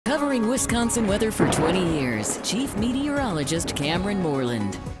Covering Wisconsin weather for 20 years, Chief Meteorologist Cameron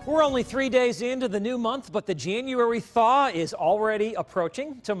Moreland. We're only 3 days into the new month, but the January thaw is already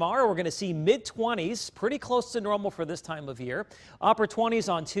approaching. Tomorrow we're going to see mid-20s, pretty close to normal for this time of year. Upper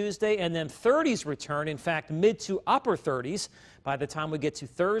 20s on Tuesday, and then 30s return. In fact, mid to upper 30s by the time we get to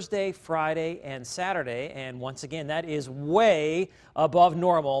Thursday, Friday, and Saturday. And once again, that is way above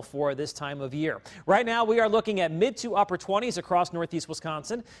normal for this time of year. Right now, we are looking at mid to upper 20s across northeast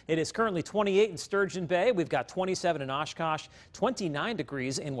Wisconsin. It is currently 28 in Sturgeon Bay. We've got 27 in Oshkosh, 29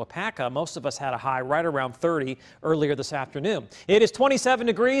 degrees in Wapaka. Most of us had a high right around 30 earlier this afternoon. It is 27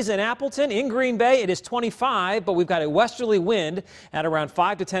 degrees in Appleton. In Green Bay, it is 25, but we've got a westerly wind at around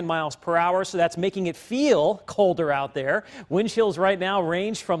 5 to 10 miles per hour, so that's making it feel colder out there. Wind chills right now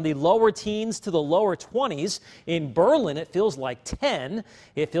range from the lower teens to the lower 20s. In Berlin, it feels like 10.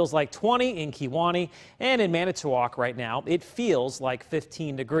 It feels like 20 in Kewanee, and in Manitowoc right now, it feels like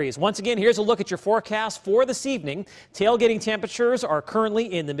 15 degrees. Once again, here's a look at your forecast for this evening. Tailgating temperatures are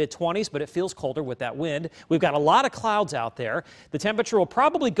currently in the mid-20s, but it feels colder with that wind. We've got a lot of clouds out there. The temperature will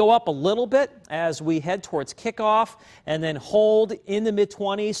probably go up a little bit as we head towards kickoff and then hold in the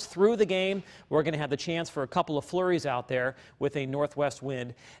mid-20s through the game. We're going to have the chance for a couple of flurries out there with a northwest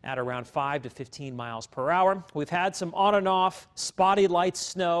wind at around 5 to 15 miles per hour. We've had some on and off spotty light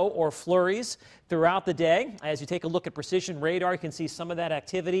snow or flurries throughout the day. As you take a look at precision radar, you can see some of that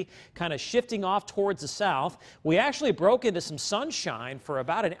activity kind of shifting off towards the south. We actually broke into some sunshine for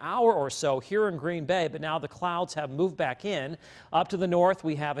about an hour or so here in Green Bay, but now the clouds have moved back in. Up to the north,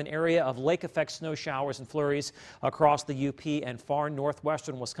 we have an area of lake effect snow showers and flurries across the UP and far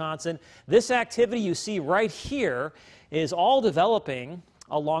northwestern Wisconsin. This activity you see right here is all developing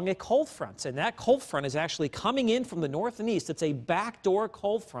along a cold front, and that cold front is actually coming in from the north and east. It's a backdoor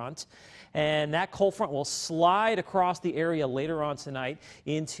cold front, and that cold front will slide across the area later on tonight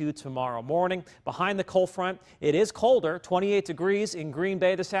into tomorrow morning. Behind the cold front, it is colder, 28 degrees in Green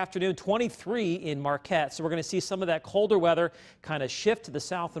Bay this afternoon, 23 in Marquette. So we're going to see some of that colder weather kind of shift to the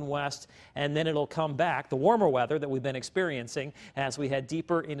south and west, and then it'll come back, the warmer weather that we've been experiencing as we head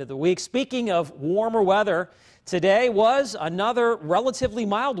deeper into the week. Speaking of warmer weather, today was another relatively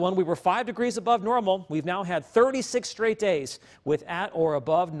mild one. We were 5 degrees above normal. We've now had 36 straight days with at or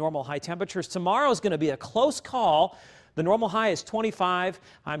above normal high temperatures. Tomorrow is going to be a close call. The normal high is 25.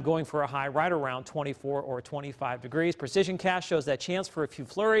 I'm going for a high right around 24 or 25 degrees. Precision cast shows that chance for a few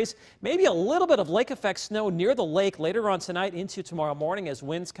flurries, maybe a little bit of lake effect snow near the lake later on tonight into tomorrow morning as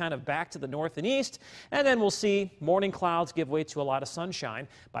winds kind of back to the north and east. And then we'll see morning clouds give way to a lot of sunshine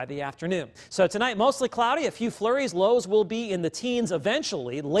by the afternoon. So tonight, mostly cloudy, a few flurries. Lows will be in the teens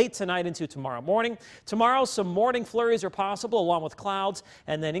eventually late tonight into tomorrow morning. Tomorrow, some morning flurries are possible along with clouds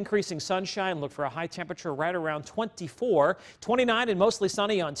and then increasing sunshine. Look for a high temperature right around 24. 29 and mostly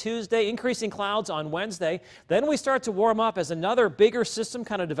sunny on Tuesday, increasing clouds on Wednesday. Then we start to warm up as another bigger system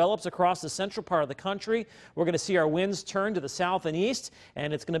kind of develops across the central part of the country. We're going to see our winds turn to the south and east,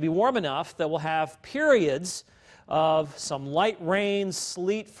 and it's going to be warm enough that we'll have periods of some light rain,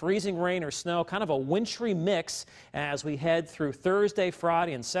 sleet, freezing rain, or snow, kind of a wintry mix as we head through Thursday,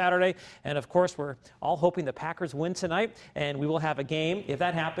 Friday, and Saturday. And of course, we're all hoping the Packers win tonight, and we will have a game, if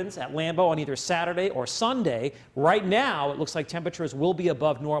that happens, at Lambeau on either Saturday or Sunday. Right now, it looks like temperatures will be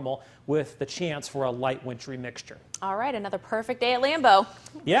above normal with the chance for a light wintry mixture. All right, another perfect day at Lambeau.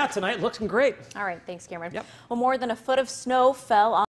 Yeah, tonight looks great. All right, thanks, Cameron. Yep. Well, more than a foot of snow fell on